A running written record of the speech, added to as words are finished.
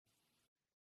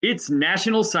It's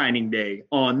National Signing Day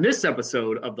on this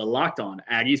episode of the Locked On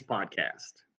Aggies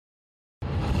podcast.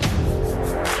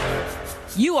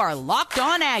 You are Locked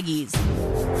On Aggies,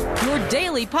 your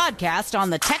daily podcast on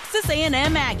the Texas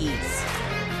A&M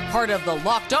Aggies. Part of the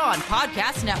Locked On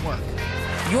Podcast Network,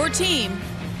 your team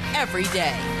every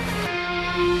day.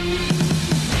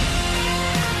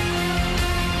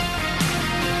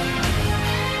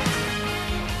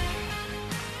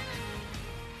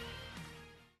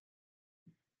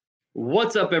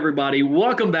 What's up, everybody?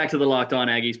 Welcome back to the Locked On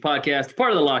Aggies podcast,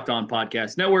 part of the Locked On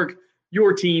Podcast Network,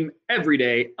 your team every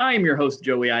day. I am your host,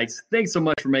 Joey Ice. Thanks so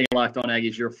much for making Locked On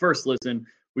Aggies your first listen.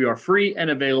 We are free and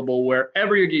available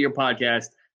wherever you get your podcast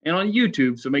and on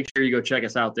YouTube, so make sure you go check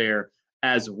us out there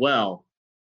as well.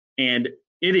 And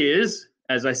it is,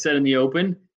 as I said in the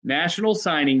open, National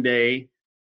Signing Day,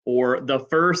 or the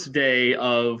first day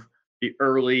of the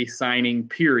early signing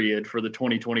period for the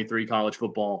 2023 college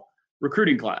football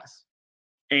recruiting class.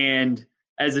 And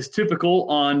as is typical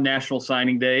on National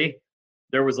Signing Day,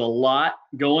 there was a lot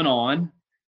going on.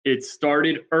 It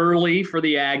started early for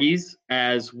the Aggies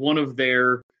as one of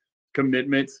their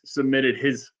commitments submitted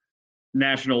his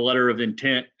national letter of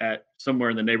intent at somewhere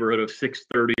in the neighborhood of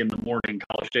 6:30 in the morning,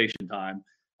 College Station time.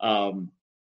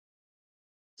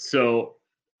 So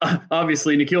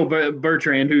obviously Nikhil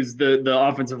Bertrand, who's the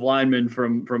offensive lineman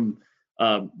from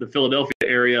the Philadelphia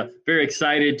area, very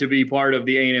excited to be part of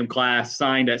the A&M class,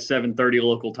 signed at 7:30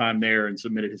 local time there and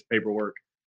submitted his paperwork.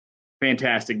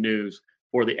 Fantastic news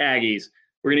for the Aggies.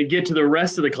 We're going to get to the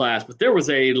rest of the class, but there was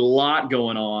a lot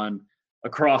going on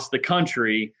across the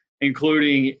country,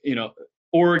 including,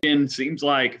 Oregon seems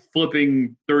like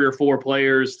flipping 3 or 4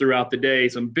 players throughout the day.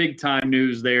 Some big-time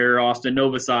news there. Austin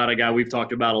Novosad, a guy we've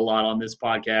talked about a lot on this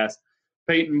podcast.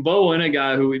 Peyton Bowen, a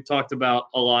guy who we've talked about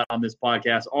a lot on this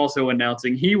podcast, also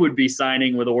announcing he would be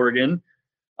signing with Oregon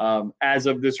as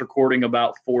of this recording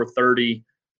about 4:30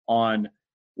 on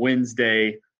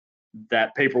Wednesday.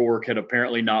 That paperwork had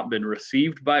apparently not been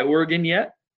received by Oregon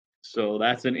yet. So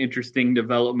that's an interesting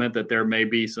development, that there may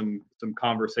be some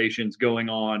conversations going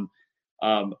on.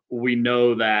 We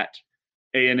know that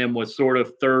A&M was sort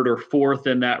of 3rd or 4th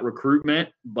in that recruitment,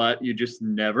 but you just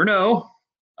never know.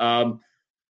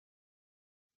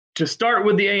 To start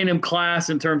with the A&M class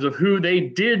in terms of who they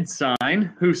did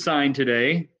sign, who signed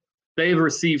today, they've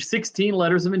received 16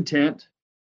 letters of intent.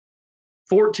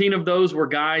 14 of those were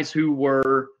guys who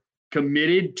were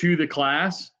committed to the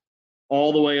class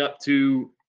all the way up to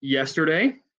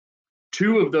yesterday.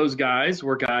 2 of those guys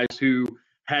were guys who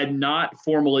had not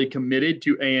formally committed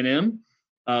to A&M,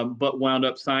 but wound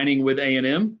up signing with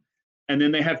A&M. And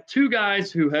then they have 2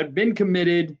 guys who had been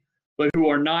committed, but who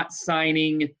are not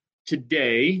signing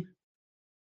today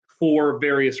for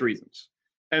various reasons.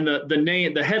 And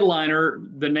the headliner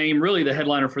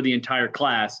for the entire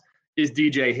class is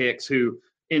DJ Hicks, who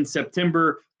in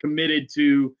September committed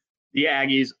to the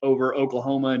Aggies over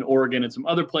Oklahoma and Oregon and some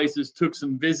other places, took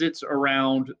some visits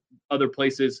around other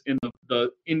places in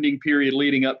the ending period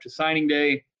leading up to signing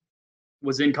day,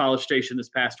 was in College Station this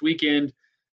past weekend,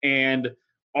 and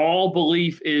all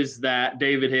belief is that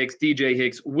DJ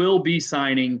Hicks, will be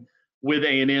signing with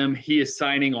A&M. He is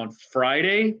signing on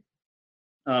Friday.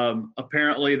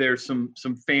 Apparently there's some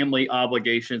family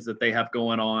obligations that they have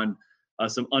going on,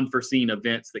 some unforeseen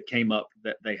events that came up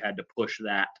that they had to push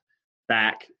that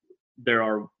back. There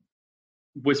are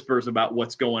whispers about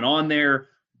what's going on there,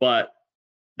 but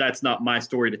that's not my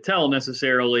story to tell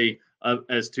necessarily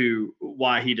as to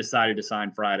why he decided to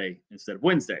sign Friday instead of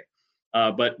Wednesday.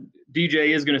 But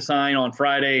DJ is going to sign on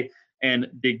Friday, and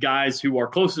the guys who are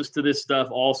closest to this stuff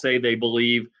all say they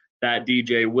believe that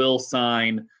DJ will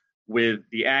sign with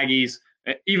the Aggies,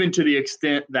 even to the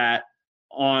extent that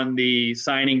on the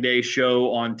signing day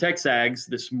show on TexAgs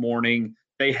this morning,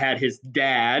 they had his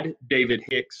dad, David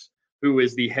Hicks, who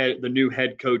is the new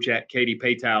head coach at Katy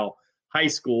Paetow High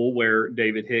School, where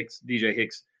DJ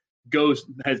Hicks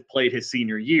has played his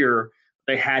senior year.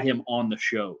 They had him on the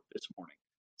show this morning.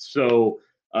 So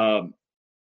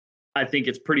I think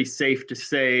it's pretty safe to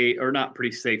say, or not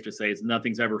pretty safe to say,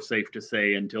 nothing's ever safe to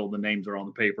say until the names are on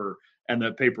the paper and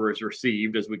the paper is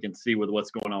received, as we can see with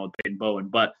what's going on with Peyton Bowen.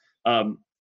 But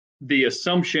the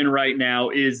assumption right now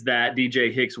is that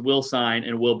DJ Hicks will sign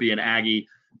and will be an Aggie.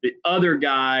 The other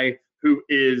guy who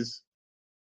is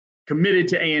committed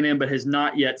to A&M but has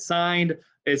not yet signed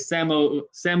is Samu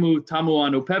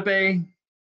Tamuanu-Pepe.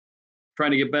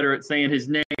 Trying to get better at saying his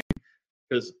name,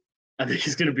 because I think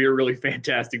he's going to be a really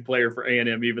fantastic player for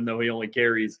A&M, even though he only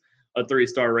carries a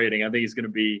 3-star rating. I think he's going to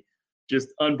be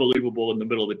just unbelievable in the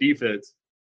middle of the defense.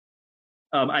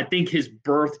 I think his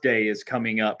birthday is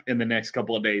coming up in the next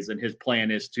couple of days, and his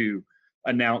plan is to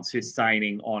announce his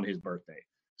signing on his birthday.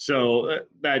 So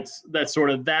that's sort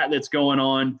of that's going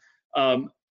on.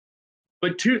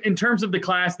 But in terms of the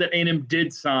class that A&M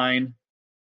did sign,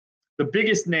 the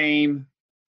biggest name,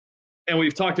 and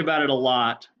we've talked about it a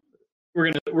lot,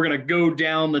 we're gonna go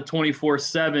down the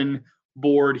 24/7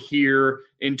 board here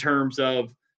in terms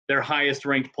of their highest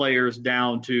ranked players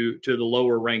down to the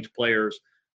lower ranked players.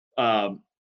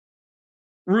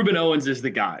 Rueben Owens is the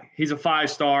guy. He's a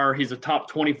 5-star. He's a top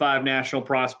 25 national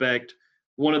prospect,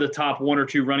 one of the top 1 or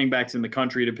 2 running backs in the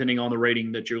country, depending on the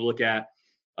rating that you look at.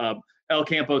 El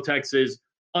Campo, Texas,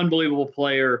 unbelievable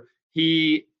player.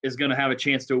 He is going to have a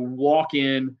chance to walk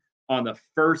in on the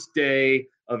first day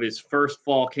of his first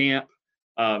fall camp.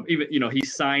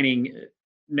 He's signing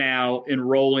now,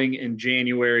 enrolling in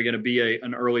January, going to be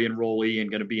an early enrollee and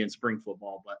going to be in spring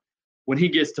football. But when he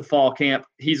gets to fall camp,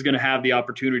 he's going to have the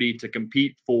opportunity to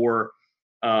compete for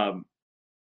a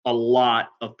lot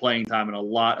of playing time and a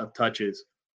lot of touches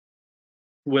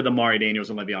with Amari Daniels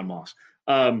and Le'Veon Moss.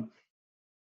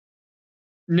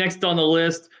 Next on the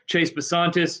list, Chase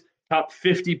Bisontis, top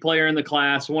 50 player in the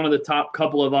class, one of the top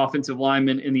couple of offensive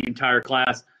linemen in the entire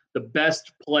class, the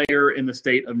best player in the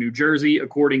state of New Jersey,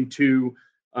 according to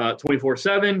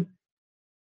 24/7.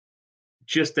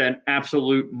 Just an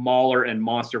absolute mauler and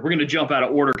monster. We're going to jump out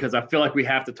of order because I feel like we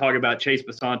have to talk about Chase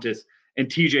Bisontis and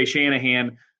TJ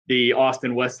Shanahan, the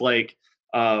Austin Westlake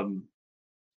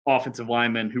offensive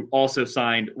lineman who also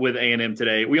signed with A&M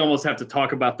today. We almost have to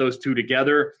talk about those two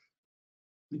together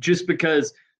just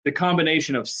because the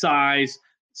combination of size,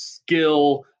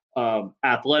 skill,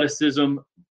 athleticism,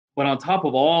 but on top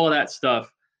of all of that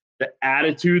stuff, the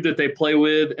attitude that they play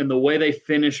with and the way they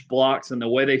finish blocks and the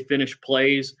way they finish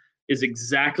plays is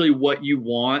exactly what you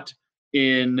want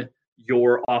in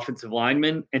your offensive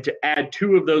linemen. And to add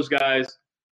 2 of those guys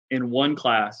in one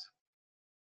class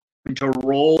and to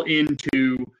roll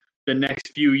into the next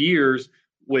few years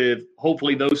with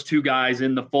hopefully those 2 guys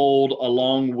in the fold,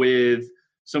 along with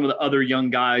some of the other young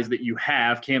guys that you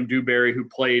have, Cam Dewberry, who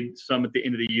played some at the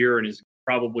end of the year and is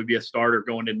probably be a starter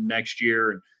going into next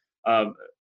year, and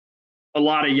a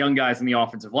lot of young guys in the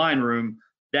offensive line room.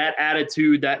 That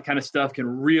attitude, that kind of stuff can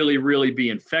really, really be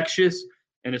infectious,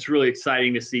 and it's really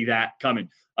exciting to see that coming.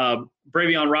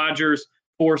 Bravion Rogers,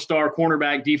 4-star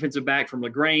cornerback, defensive back from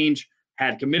LaGrange,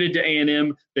 had committed to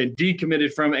A&M, then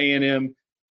decommitted from A&M.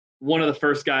 One of the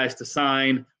first guys to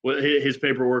sign. His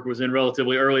paperwork was in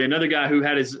relatively early. Another guy who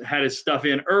had his stuff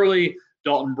in early,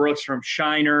 Dalton Brooks from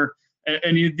Shiner.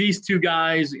 And these 2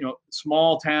 guys,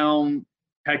 small town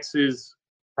Texas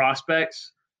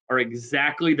prospects, are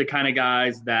exactly the kind of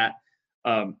guys that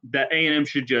A&M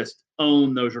should just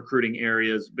own those recruiting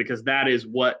areas, because that is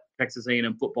what Texas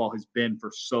A&M football has been for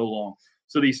so long.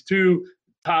 So these 2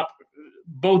 top,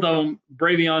 both of them,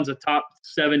 Bravion's a top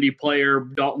 70 player,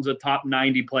 Dalton's a top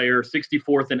 90 player,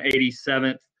 64th and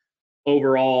 87th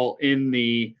overall in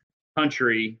the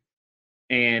country,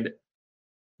 and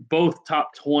both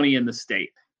top 20 in the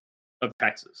state of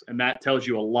Texas. And that tells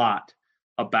you a lot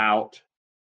about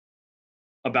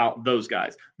those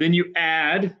guys. Then you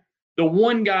add the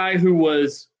one guy who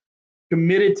was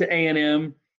committed to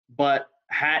A&M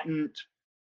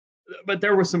but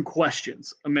there were some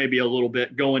questions, maybe a little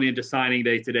bit, going into signing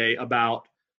day today about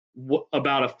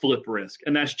a flip risk,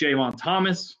 and that's Javon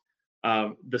Thomas,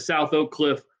 the South Oak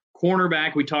Cliff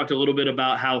cornerback. We talked a little bit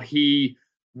about how he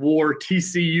wore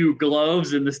TCU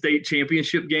gloves in the state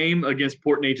championship game against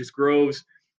Port Neches Groves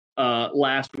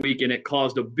last week, and it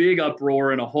caused a big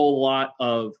uproar and a whole lot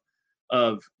of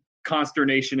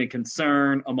consternation and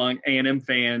concern among A&M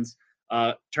fans.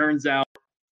 Turns out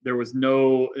there was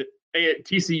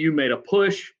TCU made a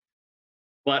push,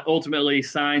 but ultimately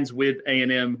signs with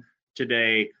A&M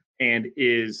today and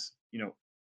is,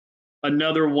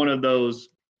 another one of those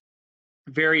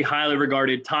very highly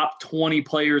regarded top 20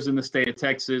 players in the state of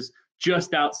Texas,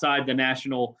 just outside the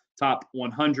national top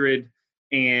 100,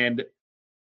 and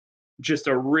just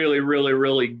a really, really,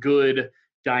 really good,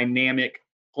 dynamic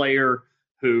player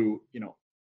who,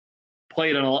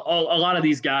 played on a lot of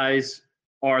these guys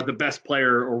are the best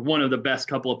player or one of the best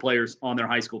couple of players on their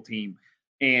high school team.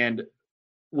 And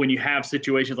when you have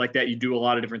situations like that, you do a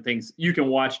lot of different things. You can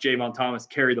watch Javon Thomas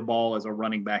carry the ball as a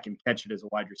running back and catch it as a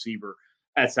wide receiver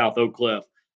at South Oak Cliff.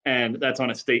 And that's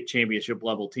on a state championship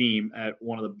level team at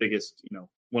one of the biggest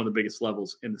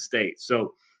levels in the state.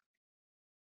 So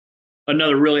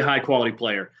another really high quality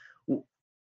player.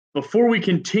 Before we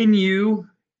continue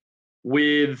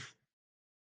with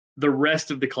the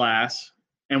rest of the class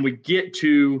and we get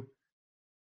to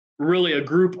really a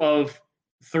group of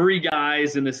 3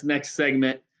 guys in this next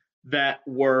segment that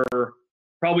were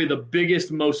probably the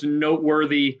biggest, most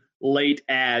noteworthy late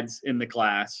adds in the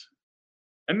class.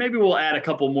 And maybe we'll add a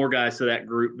couple more guys to that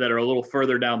group that are a little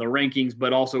further down the rankings,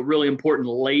 but also really important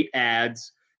late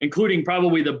adds, including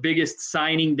probably the biggest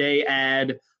signing day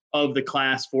ad of the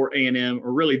class for A&M,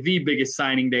 or really the biggest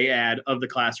signing day ad of the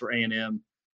class for A&M.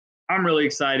 I'm really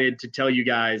excited to tell you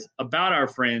guys about our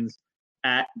friends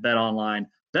at BetOnline.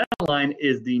 BetOnline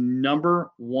is the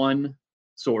number one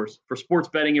source for sports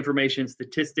betting information,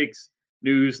 statistics,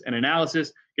 news, and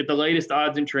analysis. Get the latest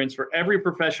odds and trends for every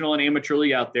professional and amateur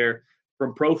league out there,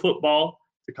 from pro football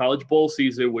to college bowl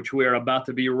season, which we are about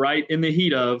to be right in the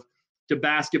heat of, to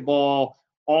basketball,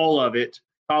 all of it,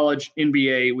 college,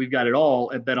 NBA. We've got it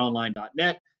all at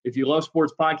betonline.net. If you love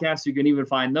sports podcasts, you can even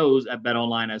find those at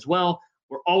BetOnline as well.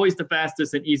 We're always the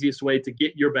fastest and easiest way to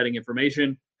get your betting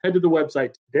information. Head to the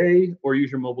website today or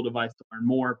use your mobile device to learn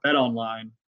more.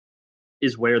 BetOnline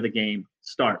is where the game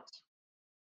starts.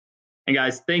 And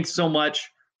guys, thanks so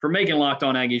much for making Locked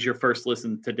On Aggies your first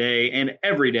listen today and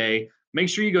every day. Make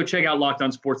sure you go check out Locked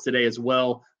On Sports Today as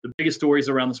well. The biggest stories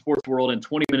around the sports world in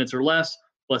 20 minutes or less,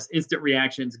 plus instant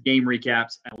reactions, game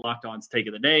recaps, and Locked On's Take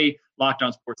of the Day. Locked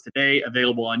On Sports Today,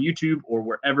 available on YouTube or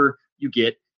wherever you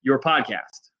get your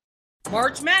podcast.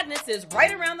 March Madness is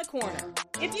right around the corner.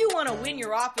 If you want to win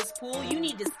your office pool, you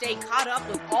need to stay caught up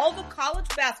with all the college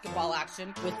basketball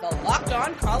action with the Locked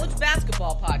On College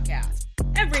Basketball Podcast.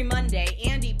 Every Monday,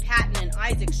 Andy Patton and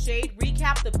Isaac Shade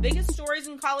recap the biggest stories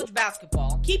in college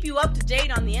basketball, keep you up to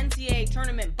date on the NCAA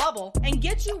tournament bubble, and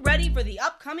get you ready for the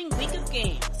upcoming week of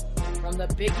games. From the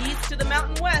Big East to the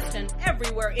Mountain West and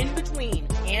everywhere in between,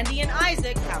 Andy and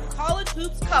Isaac have college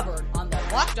hoops covered on the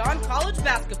Locked On College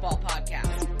Basketball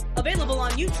Podcast. Available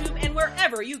on YouTube and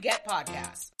wherever you get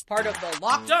podcasts. Part of the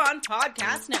Locked On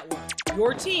Podcast Network.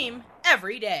 Your team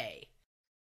every day.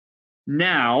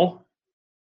 Now,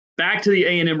 back to the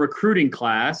A&M recruiting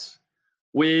class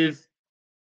with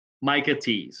Micah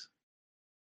Tease.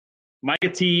 Micah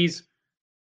Tease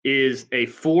is a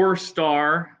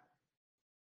 4-star,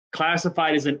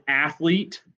 classified as an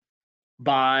athlete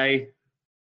by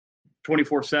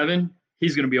 24/7.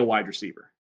 He's going to be a wide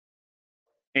receiver.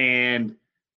 And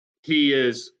he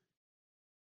is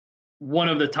one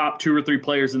of the top 2 or 3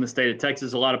 players in the state of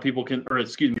Texas. A lot of people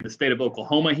the state of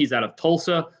Oklahoma. He's out of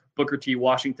Tulsa, Booker T.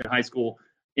 Washington High School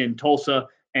in Tulsa.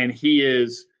 And he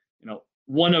is,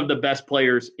 one of the best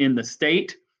players in the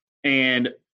state and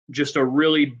just a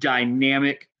really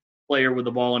dynamic player with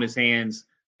the ball in his hands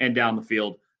and down the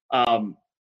field.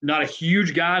 Not a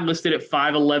huge guy, listed at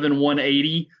 5'11",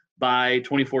 180 by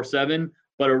 24/7,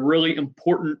 but a really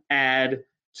important add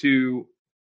to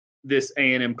this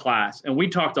A&M class. And we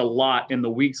talked a lot in the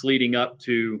weeks leading up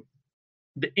to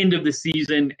the end of the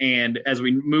season and as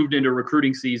we moved into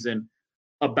recruiting season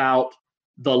about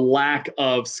the lack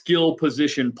of skill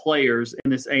position players in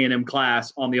this A&M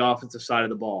class on the offensive side of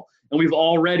the ball. And we've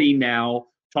already now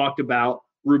talked about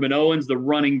Ruben Owens, the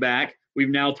running back.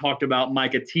 We've now talked about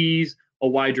Micah Tease, a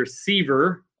wide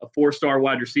receiver, a 4-star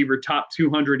wide receiver, top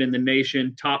 200 in the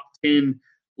nation, top 10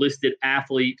 listed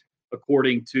athlete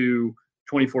according to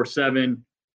 24/7,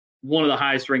 one of the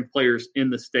highest ranked players in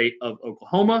the state of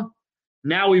Oklahoma.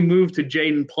 Now we move to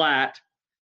Jaden Platt,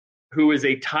 who is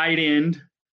a tight end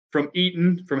from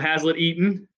Hazlitt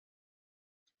Eaton,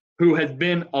 who has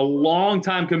been a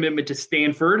long-time commitment to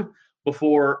Stanford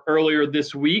before earlier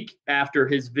this week, after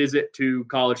his visit to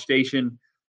College Station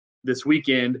this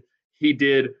weekend, he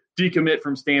did decommit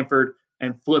from Stanford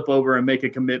and flip over and make a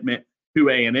commitment to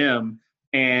A&M.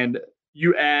 And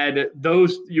you add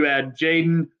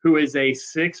Jaden, who is a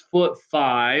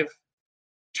 6'5",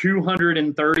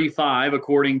 235,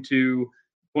 according to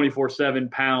 24/7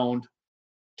 pound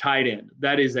tight end.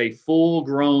 That is a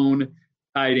full-grown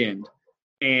tight end.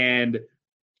 And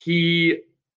he,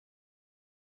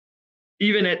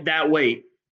 even at that weight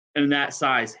and that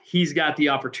size, he's got the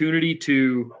opportunity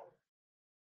to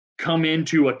come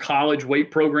into a college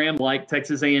weight program like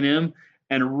Texas A&M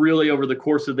and really, over the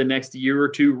course of the next year or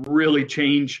two, really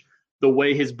change the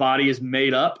way his body is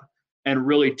made up and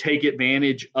really take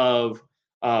advantage of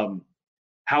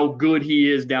how good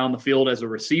he is down the field as a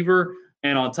receiver.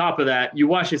 And on top of that, you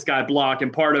watch this guy block,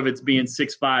 and part of it's being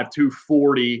 6'5",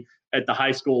 240 at the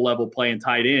high school level playing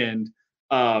tight end.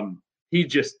 He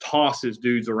just tosses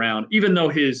dudes around, even though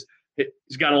he's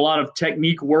got a lot of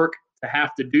technique work to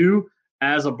have to do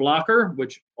as a blocker,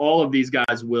 which all of these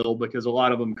guys will, because a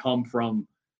lot of them come from,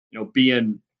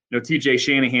 being, TJ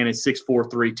Shanahan is 6'4",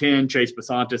 310. Chase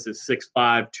Basantis is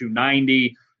 6'5",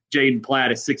 290. Jaden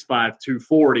Platt is 6'5",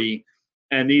 240.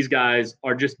 And these guys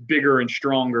are just bigger and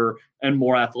stronger and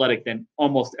more athletic than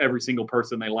almost every single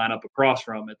person they line up across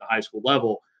from at the high school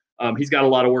level. He's got a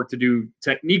lot of work to do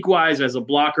technique-wise as a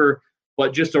blocker,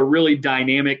 but just a really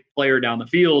dynamic player down the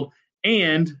field,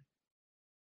 and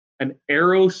an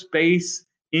aerospace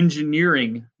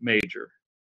engineering major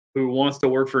who wants to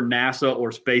work for NASA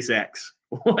or SpaceX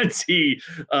once he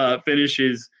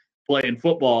finishes playing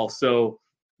football. So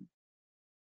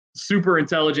super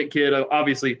intelligent kid,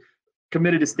 obviously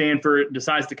committed to Stanford,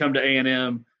 decides to come to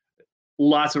A&M.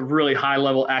 Lots of really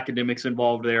high-level academics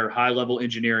involved there, high-level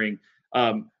engineering.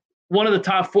 One of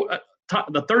the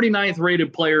the 39th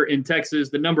rated player in Texas,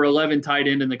 the number 11 tight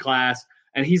end in the class,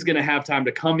 and he's going to have time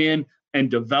to come in and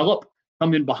develop,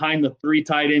 come in behind the 3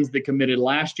 tight ends that committed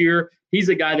last year. He's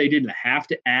a guy they didn't have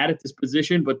to add at this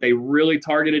position, but they really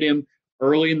targeted him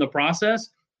early in the process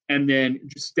and then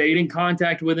just stayed in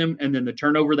contact with him. And then the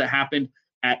turnover that happened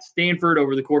at Stanford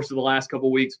over the course of the last couple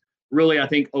of weeks really, I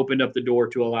think, opened up the door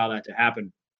to allow that to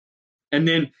happen. And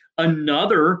then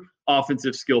another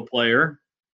offensive skill player,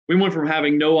 we went from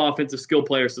having no offensive skill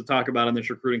players to talk about in this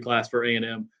recruiting class for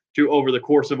A&M to, over the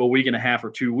course of a week and a half or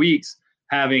 2 weeks,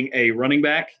 having a running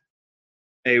back,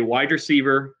 a wide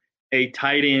receiver, a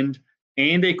tight end,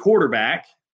 and a quarterback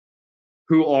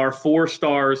who are 4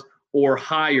 stars or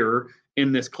higher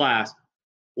in this class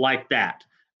like that.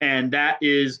 And that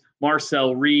is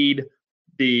Marcel Reed,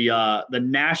 the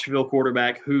Nashville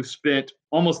quarterback who spent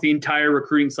almost the entire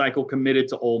recruiting cycle committed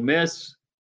to Ole Miss.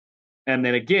 And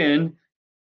then again,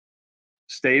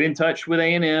 stayed in touch with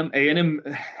A&M. A&M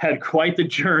had quite the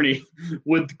journey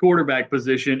with the quarterback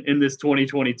position in this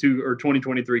 2022 or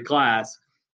 2023 class.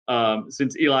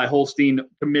 Since Eli Holstein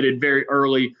committed very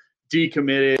early,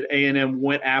 decommitted, A&M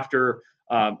went after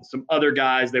some other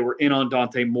guys. They were in on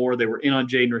Dante Moore. They were in on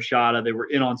Jaden Rashada. They were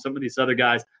in on some of these other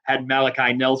guys, had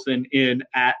Malachi Nelson in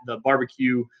at the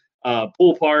barbecue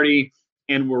pool party,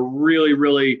 and were really,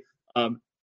 really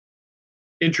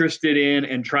interested in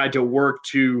and tried to work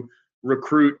to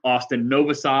recruit Austin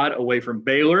Novosad away from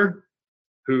Baylor,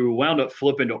 who wound up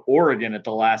flipping to Oregon at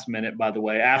the last minute, by the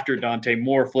way, after Dante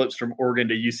Moore flips from Oregon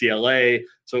to UCLA.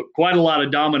 So quite a lot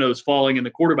of dominoes falling in the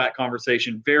quarterback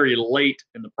conversation very late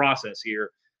in the process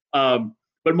here.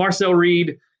 But Marcel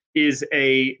Reed is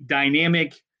a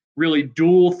dynamic, really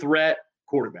dual threat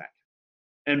quarterback.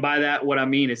 And by that, what I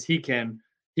mean is he can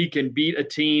beat a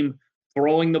team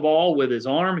throwing the ball with his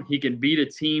arm. He can beat a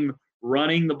team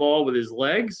running the ball with his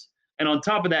legs. And on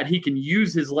top of that, he can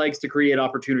use his legs to create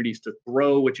opportunities to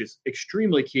throw, which is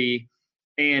extremely key.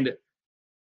 And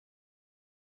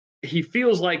he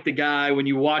feels like the guy, when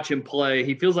you watch him play,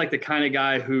 he feels like the kind of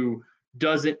guy who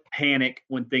doesn't panic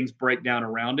when things break down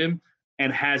around him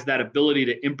and has that ability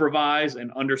to improvise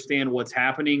and understand what's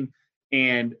happening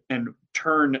and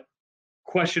turn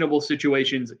questionable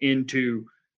situations into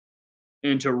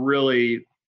really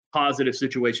positive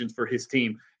situations for his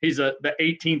team. He's the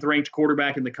 18th ranked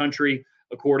quarterback in the country,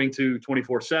 according to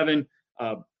 24/7.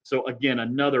 So again,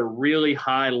 another really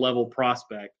high level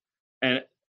prospect. And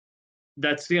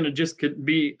that's going to just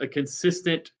be a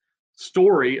consistent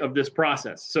story of this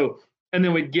process. So, and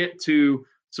then we get to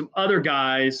some other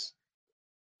guys.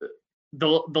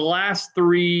 The last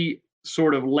 3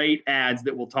 sort of late ads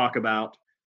that we'll talk about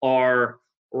are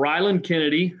Ryland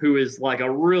Kennedy, who is like a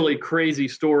really crazy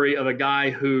story of a guy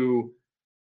who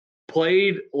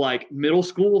played like middle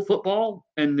school football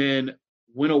and then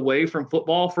went away from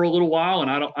football for a little while.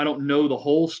 And I don't know the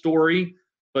whole story,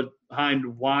 but behind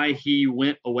why he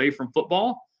went away from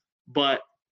football, but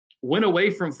went away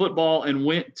from football and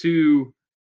went to,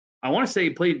 I want to say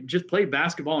played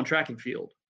basketball and track and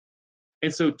field.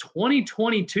 And so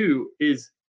 2022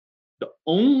 is the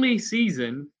only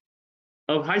season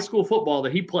of high school football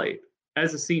that he played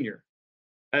as a senior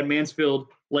at Mansfield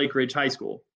Lake Ridge High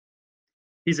School.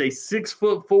 He's a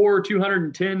 6'4",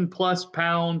 210+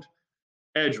 pound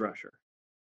edge rusher.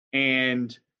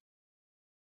 And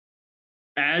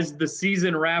as the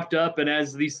season wrapped up and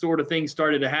as these sort of things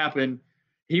started to happen,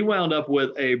 he wound up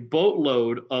with a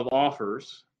boatload of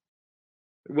offers.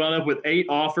 He wound up with 8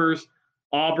 offers.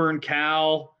 Auburn,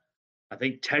 Cal, I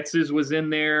think Texas was in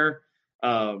there.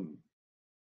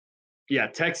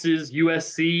 Texas,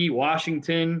 USC,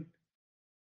 Washington,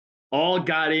 all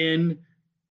got in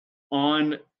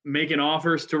on making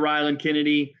offers to Ryland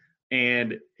Kennedy,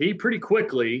 and he pretty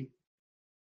quickly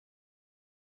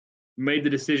made the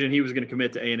decision he was going to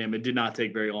commit to A&M. It did not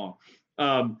take very long.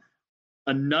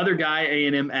 Another guy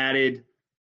A&M added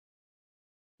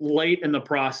late in the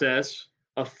process,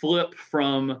 a flip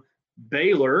from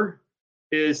Baylor,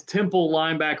 is Temple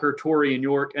linebacker Torian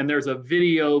York. And there's a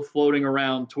video floating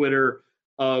around Twitter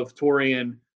of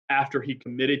Torian after he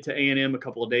committed to A&M a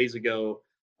couple of days ago.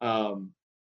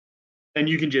 And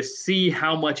you can just see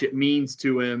how much it means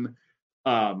to him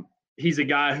He's a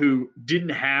guy who didn't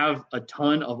have a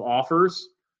ton of offers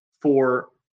for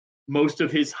most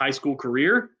of his high school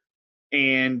career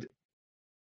and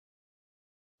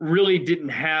really didn't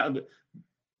have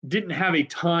a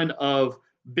ton of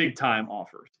big time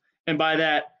offers. And by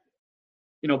that,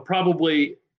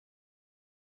 probably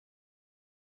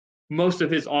most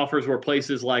of his offers were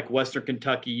places like Western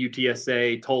Kentucky,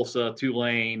 UTSA, Tulsa,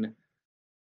 Tulane.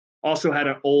 Also had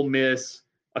an Ole Miss,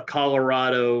 a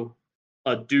Colorado,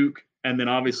 a Duke, and then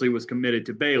obviously was committed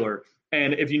to Baylor.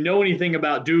 And if you know anything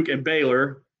about Duke and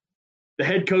Baylor, the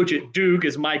head coach at Duke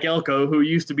is Mike Elko, who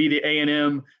used to be the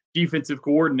A&M defensive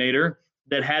coordinator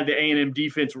that had the A&M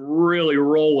defense really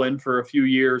rolling for a few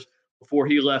years before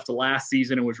he left last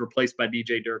season and was replaced by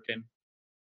DJ Durkin.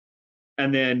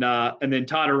 And then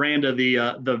Todd Aranda,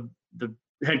 the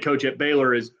head coach at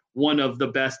Baylor, is one of the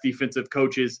best defensive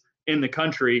coaches in the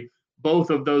country. Both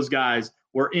of those guys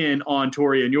were in on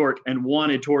Torian York and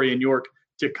wanted Torian York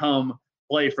to come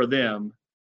play for them.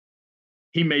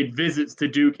 He made visits to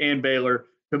Duke and Baylor,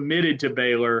 committed to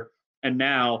Baylor, and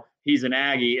now he's an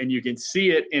Aggie. And you can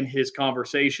see it in his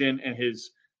conversation and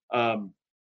his and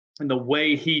the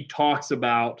way he talks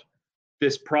about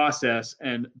this process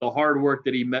and the hard work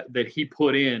that he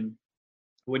put in.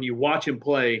 When you watch him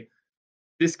play,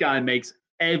 this guy makes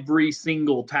every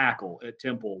single tackle at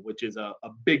Temple, which is a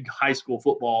big high school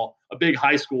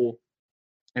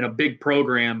and a big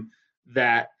program,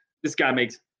 that this guy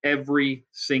makes every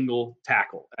single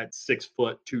tackle at 6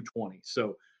 foot 220.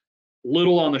 So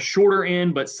little on the shorter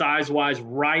end, but size-wise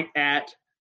right at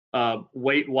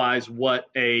weight-wise what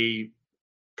a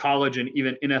college and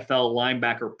even NFL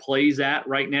linebacker plays at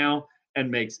right now, and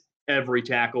makes every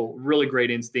tackle. Really great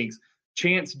instincts.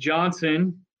 Chance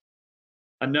Johnson,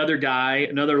 another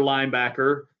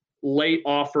linebacker, late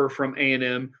offer from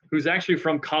A&M, who's actually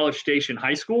from College Station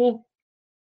High School.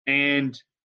 And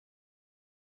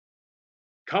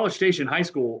College Station High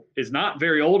School is not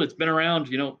very old. It's been around,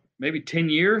 maybe 10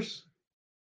 years.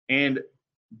 And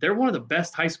they're one of the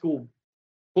best high school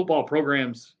football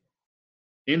programs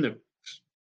in the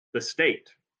state.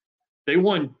 They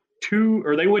went to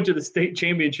the state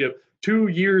championship 2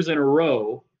 years in a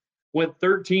row, went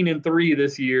 13-3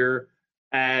 this year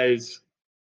and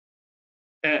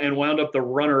wound up the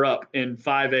runner-up in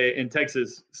 5A in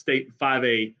Texas State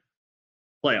 5A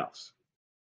playoffs.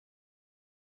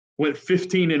 Went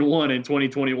 15-1 in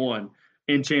 2021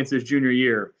 in Chance's junior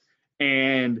year.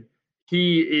 And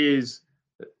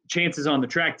Chance is on the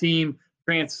track team.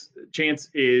 Chance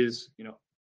is,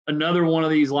 another one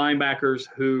of these linebackers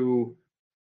who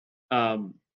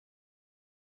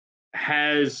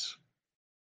has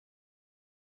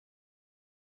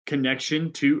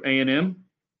connection to A&M,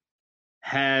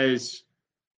 has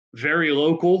very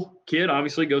local kid,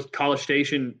 obviously goes to College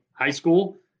Station High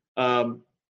School.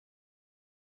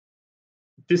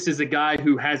 This is a guy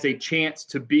who has a chance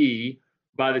to be,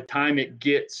 by the time he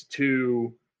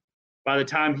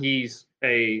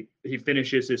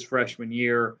finishes his freshman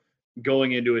year,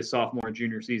 going into his sophomore and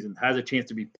junior season, has a chance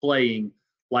to be playing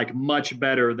like much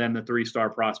better than the 3-star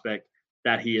prospect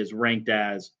that he is ranked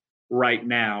as right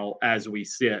now as we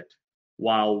sit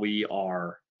while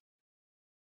we're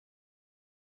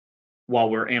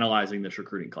analyzing this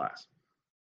recruiting class.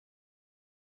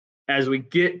 As we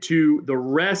get to the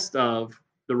rest of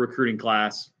the recruiting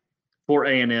class for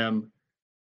A&M,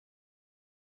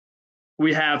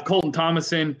 we have Colton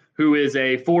Thomason, who is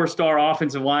a 4-star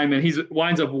offensive lineman. He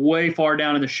winds up way far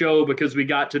down in the show because we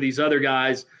got to these other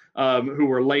guys who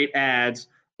were late ads.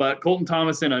 But Colton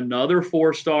Thomason, another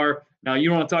 4-star. Now,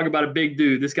 you want to talk about a big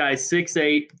dude. This guy is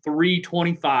 6'8",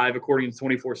 325, according to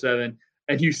 24/7.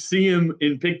 And you see him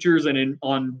in pictures and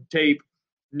on tape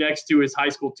next to his high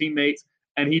school teammates,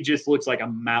 and he just looks like a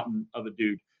mountain of a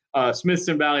dude.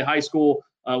 Smithson Valley High School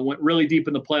went really deep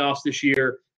in the playoffs this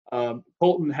year.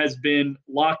 Colton has been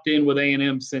locked in with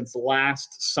A&M since the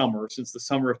summer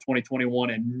of 2021,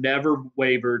 and never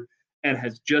wavered, and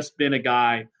has just been a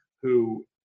guy who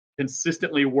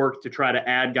consistently worked to try to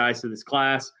add guys to this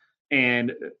class,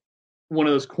 and one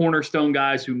of those cornerstone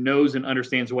guys who knows and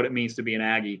understands what it means to be an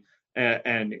Aggie,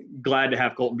 and glad to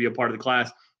have Colton be a part of the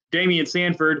class. Damian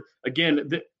Sanford, again,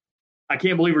 I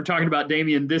can't believe we're talking about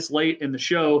Damian this late in the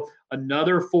show,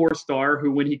 another 4-star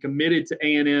who, when he committed to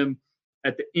A&M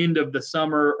at the end of the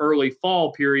summer, early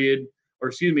fall period,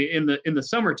 in the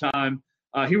summertime,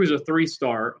 he was a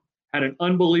 3-star, had an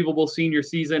unbelievable senior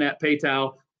season at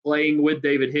Paytow, playing with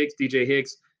David Hicks, DJ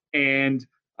Hicks, and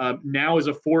now is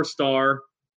a 4-star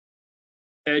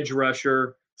edge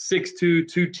rusher, 6'2",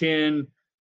 210,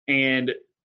 and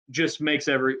just makes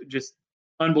just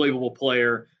unbelievable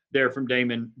player there from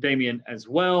Damian as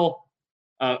well.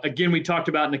 Again, we talked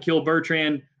about Nikhil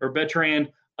Bertrand,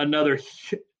 another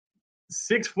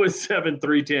 6'7",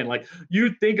 310. Like,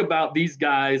 you think about these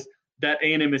guys that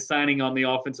A&M is signing on the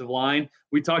offensive line.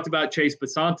 We talked about Chase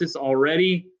Basantis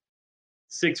already,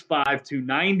 6'5",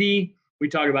 290. We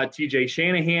talk about TJ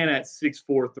Shanahan at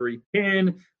 6'4",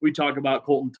 310. We talk about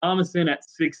Colton Thomason at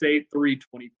 6'8",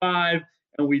 325.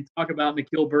 And we talk about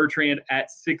Nikhil Bertrand at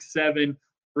 6'7",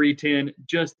 310.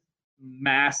 Just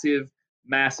massive,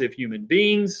 massive human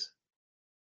beings.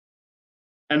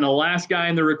 And the last guy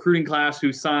in the recruiting class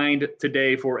who signed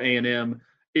today for A&M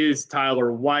is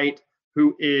Tyler White,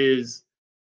 who is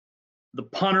the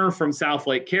punter from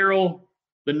Southlake Carroll,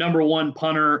 the number one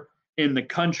punter in the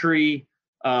country,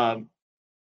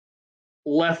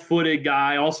 left-footed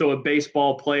guy, also a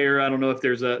baseball player. I don't know if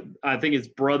I think his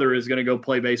brother is going to go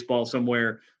play baseball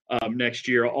somewhere next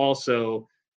year also.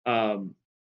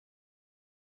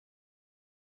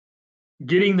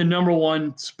 Getting the number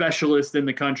one specialist in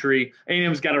the country.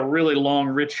 A&M's got a really long,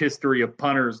 rich history of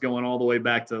punters going all the way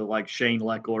back to like Shane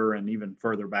Leckler and even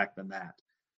further back than that.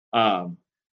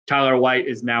 Tyler White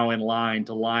is now in line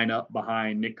to line up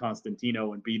behind Nick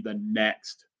Constantino and be the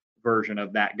next version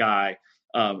of that guy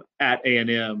at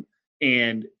A&M.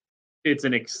 And it's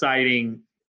an exciting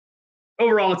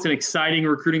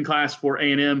recruiting class for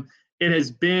A&M. It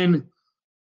has been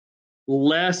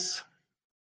less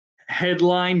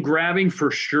headline grabbing for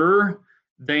sure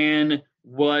than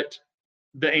what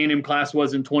the A&M class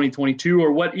was in 2022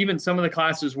 or what even some of the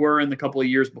classes were in the couple of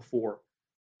years before.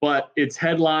 But it's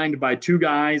headlined by two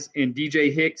guys in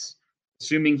DJ Hicks,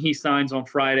 assuming he signs on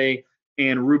Friday,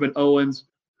 and Ruben Owens,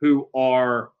 who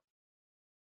are,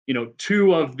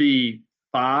 two of the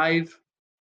five,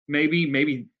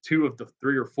 maybe two of the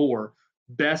three or four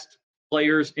best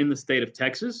players in the state of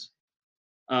Texas.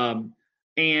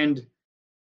 And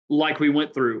like we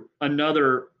went through,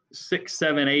 another 6,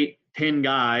 7, 8, 10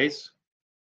 guys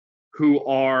who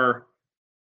are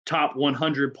top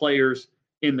 100 players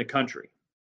in the country.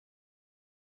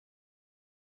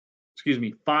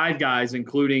 5 guys,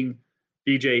 including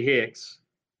DJ Hicks,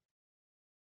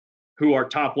 who are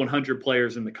top 100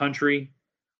 players in the country,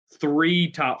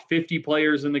 3 top 50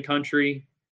 players in the country.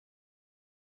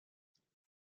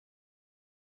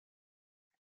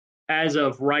 As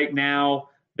of right now,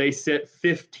 they sit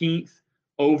 15th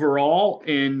overall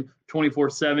in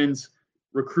 24/7's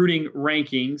recruiting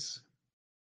rankings,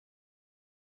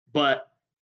 but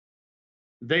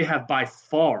they have by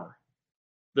far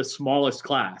the smallest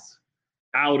class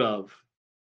out of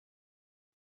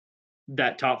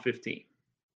that top 15.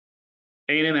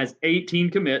 A&M has 18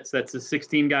 commits. That's the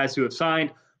 16 guys who have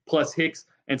signed, plus Hicks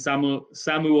and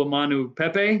Samu Manu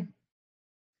Pepe.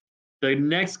 The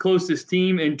next closest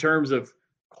team in terms of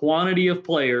quantity of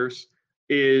players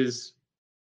is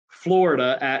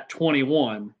Florida at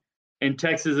 21, and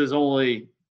Texas is only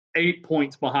 8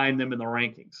 points behind them in the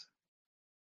rankings.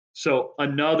 So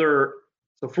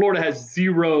Florida has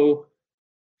 0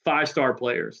 5-star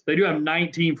players. They do have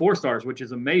 19 4-stars, which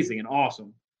is amazing and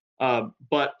awesome.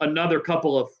 But another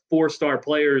couple of 4-star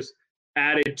players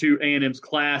added to A&M's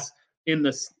class in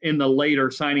the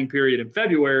later signing period in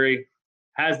February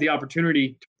has the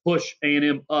opportunity to push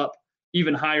A&M up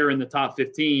even higher in the top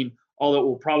 15, although it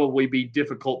will probably be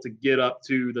difficult to get up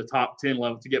to the top 10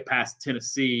 level, to get past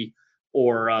Tennessee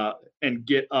and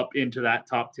get up into that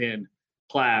top 10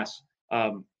 class,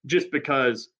 just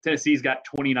because Tennessee's got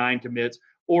 29 commits.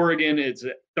 Oregon, it's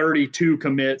 32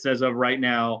 commits as of right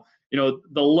now. The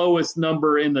lowest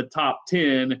number in the top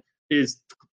 10 is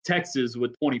Texas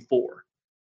with 24.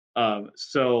 And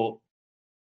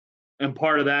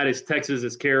part of that is Texas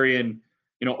is carrying,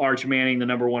 Arch Manning, the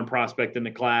number one prospect in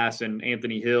the class, and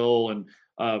Anthony Hill, and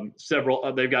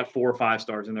several. They've got 4 or 5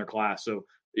 stars in their class. So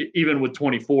even with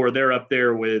 24, they're up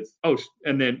there with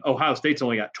and then Ohio State's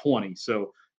only got 20.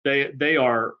 So they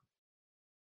are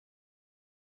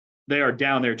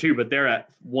down there too, but they're at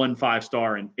 1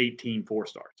 5-star and 18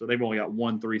 4-stars. So they've only got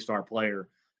 1 3-star player,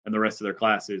 and the rest of their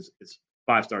class is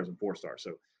 5 stars and 4 stars.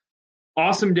 So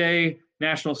awesome day,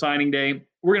 National Signing Day.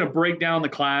 We're going to break down the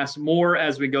class more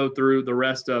as we go through the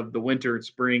rest of the winter,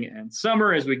 spring, and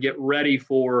summer as we get ready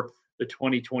for the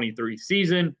 2023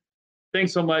 season.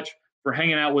 Thanks so much for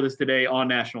hanging out with us today on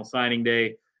National Signing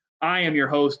Day. I am your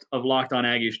host of Locked On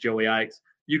Aggies, Joey Ikes.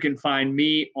 You can find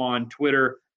me on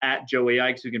Twitter at Joey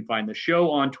Ikes. You can find the show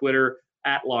on Twitter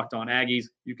at Locked On Aggies.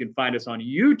 You can find us on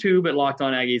YouTube at Locked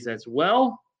On Aggies as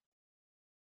well.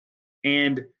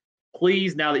 And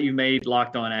please, now that you've made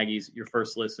Locked On Aggies your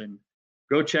first listen,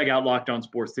 go check out Locked On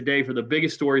Sports Today for the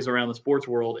biggest stories around the sports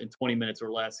world in 20 minutes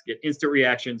or less. Get instant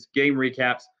reactions, game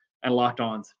recaps, and Locked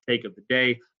On's Take of the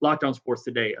Day. Locked On Sports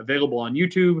Today, available on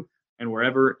YouTube and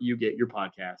wherever you get your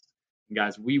podcasts. And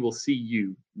guys, we will see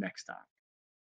you next time.